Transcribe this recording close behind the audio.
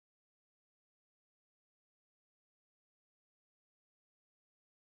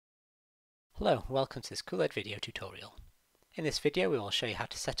Hello, welcome to this CoolLED video tutorial. In this video we will show you how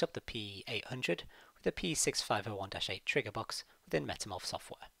to set up the pE-800 with the pE-6501-8 trigger box within MetaMorph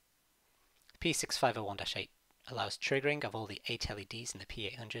software. The pE-6501-8 allows triggering of all the 8 LEDs in the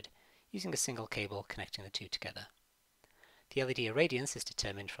pE-800 using a single cable connecting the two together. The LED irradiance is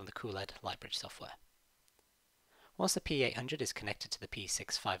determined from the CoolLED library software. Once the pE-800 is connected to the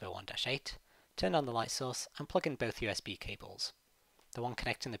pE-6501-8, turn on the light source and plug in both USB cables. The one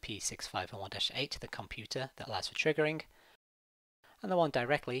connecting the pE-6501-8 to the computer that allows for triggering, and the one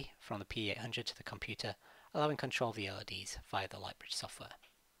directly from the pE-800 to the computer allowing control of the LEDs via the Lightbridge software.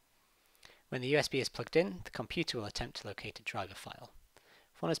 When the USB is plugged in, the computer will attempt to locate a driver file.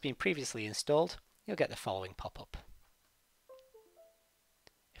 If one has been previously installed, you'll get the following pop-up.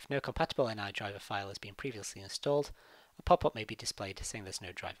 If no compatible NI driver file has been previously installed, a pop-up may be displayed saying there's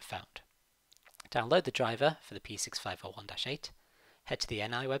no driver found. Download the driver for the pE-6501-8. Head to the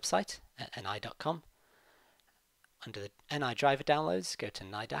NI website at ni.com. Under the NI driver downloads, go to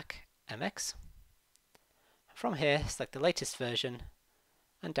NIDAC MX. From here, select the latest version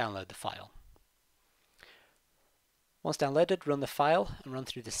and download the file. Once downloaded, run the file and run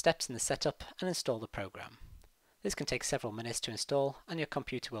through the steps in the setup and install the program. This can take several minutes to install and your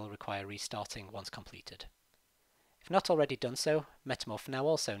computer will require restarting once completed. If not already done so, MetaMorph now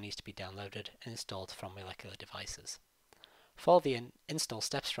also needs to be downloaded and installed from Molecular Devices. Follow the install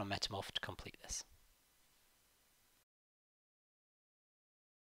steps from MetaMorph to complete this.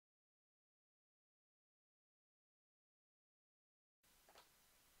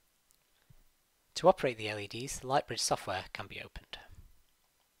 To operate the LEDs, the Lightbridge software can be opened.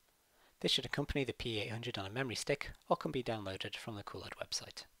 This should accompany the pE-800 on a memory stick or can be downloaded from the CoolLED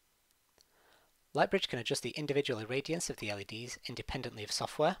website. Lightbridge can adjust the individual irradiance of the LEDs independently of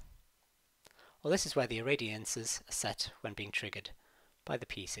software. Well, this is where the irradiances are set when being triggered by the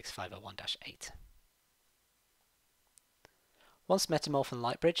pE-6501-8. Once MetaMorph and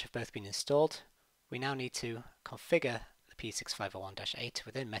Lightbridge have both been installed, we now need to configure the pE-6501-8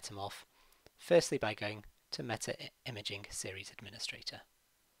 within MetaMorph, firstly by going to Meta Imaging Series Administrator.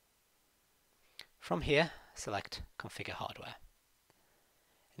 From here, select Configure Hardware.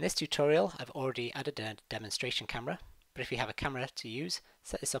 In this tutorial, I've already added a demonstration camera, but if you have a camera to use,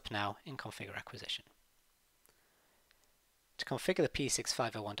 set this up now in Configure Acquisition. To configure the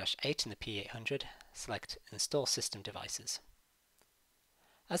pE-6501-8 and the pE-800, select Install System Devices.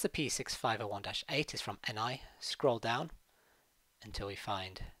 As the pE-6501-8 is from NI, scroll down until we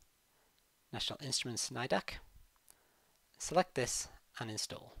find National Instruments NIDAC. Select this and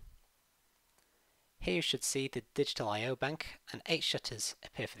install. Here you should see the digital I/O bank and 8 shutters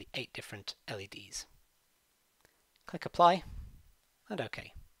appear for the 8 different LEDs. Click Apply and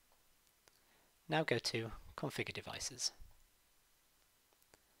OK. Now go to Configure Devices.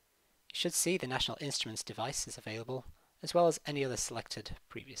 You should see the National Instruments device is available, as well as any other selected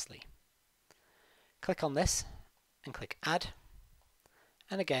previously. Click on this and click Add,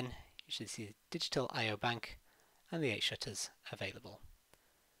 and again you should see the digital I/O bank and the 8 shutters available.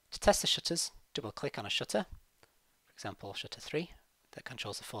 To test the shutters, double click on a shutter, for example shutter 3 that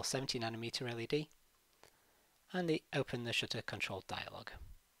controls the 470nm LED, and open the shutter control dialog.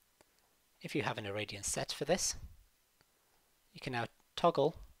 If you have an irradiance set for this, you can now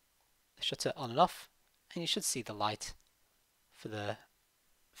toggle the shutter on and off, and you should see the light for the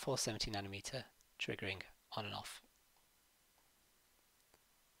 470nm triggering on and off.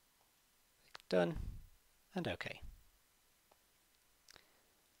 Click Done and OK.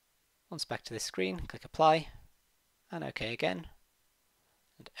 Once back to this screen, click Apply and OK again,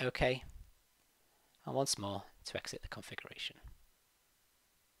 and OK, and once more to exit the configuration.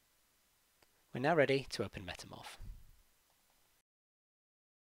 We're now ready to open MetaMorph.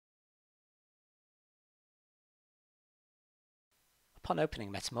 Upon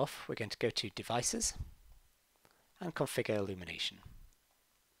opening MetaMorph, we're going to go to Devices and Configure Illumination.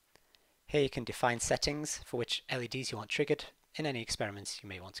 Here you can define settings for which LEDs you want triggered in any experiments you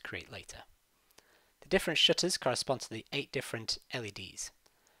may want to create later. The different shutters correspond to the 8 different LEDs.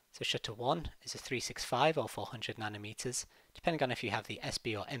 So shutter 1 is a 365 or 400nm, depending on if you have the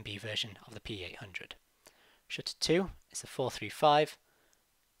SB or MB version of the pE-800. Shutter 2 is the 435,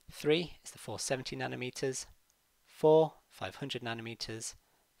 3 is the 470nm, 4 500nm,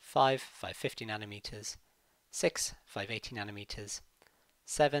 5 550nm, 6 580nm,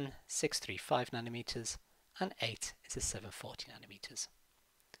 7 635nm, and 8 is the 740nm.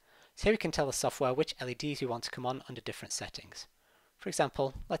 So here we can tell the software which LEDs we want to come on under different settings. For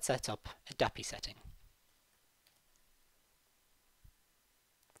example, let's set up a DAPI setting.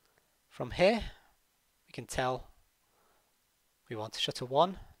 From here, we can tell we want shutter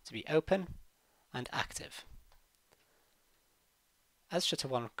 1 to be open and active. As shutter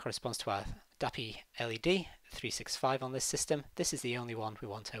 1 corresponds to our DAPI LED 365 on this system, this is the only one we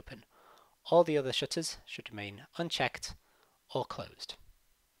want open. All the other shutters should remain unchecked or closed.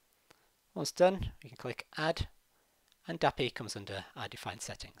 Once done, we can click Add, and DAPI comes under our defined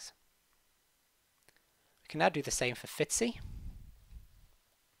settings. We can now do the same for FITC.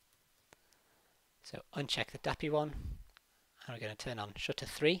 So uncheck the DAPI one, and we're going to turn on shutter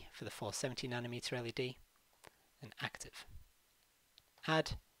 3 for the 470nm LED, and active.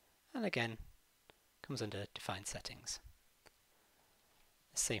 Add, and again comes under defined settings.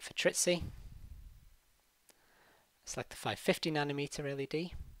 The same for TRITC. Select the 550nm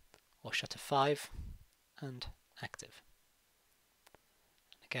LED or shutter 5 and active.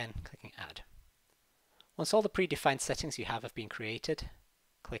 Again, clicking Add. Once all the predefined settings you have been created,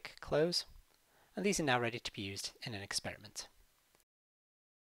 click Close, and these are now ready to be used in an experiment.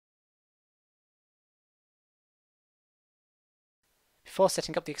 Before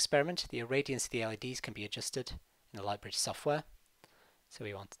setting up the experiment, the irradiance of the LEDs can be adjusted in the LightBridge software. So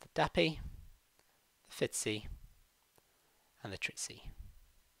we want the DAPI, the FITC, and the TRITC.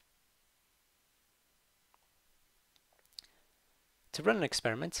 To run an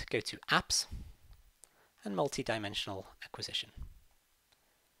experiment, go to Apps and Multi-Dimensional Acquisition.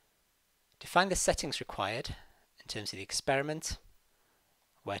 Define the settings required in terms of the experiment,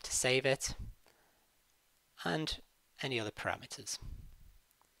 where to save it, and any other parameters.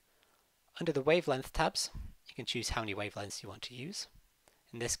 Under the wavelength tabs, you can choose how many wavelengths you want to use.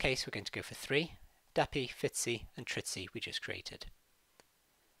 In this case, we're going to go for 3, DAPI, FITC, and TRITC we just created.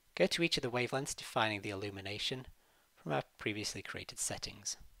 Go to each of the wavelengths defining the illumination from our previously created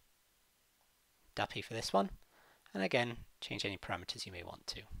settings. DAPI for this one, and again, change any parameters you may want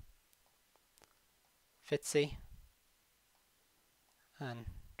to. FITC and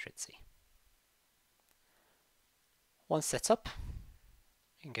TRITC. Once set up,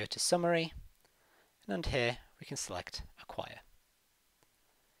 we can go to Summary, and under here we can select Acquire.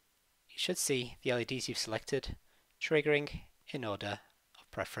 You should see the LEDs you've selected triggering in order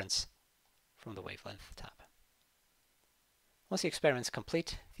of preference from the Wavelength tab. Once the experiment is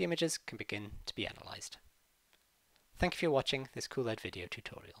complete, the images can begin to be analysed. Thank you for watching this CoolLED video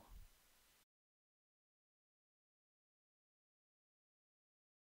tutorial.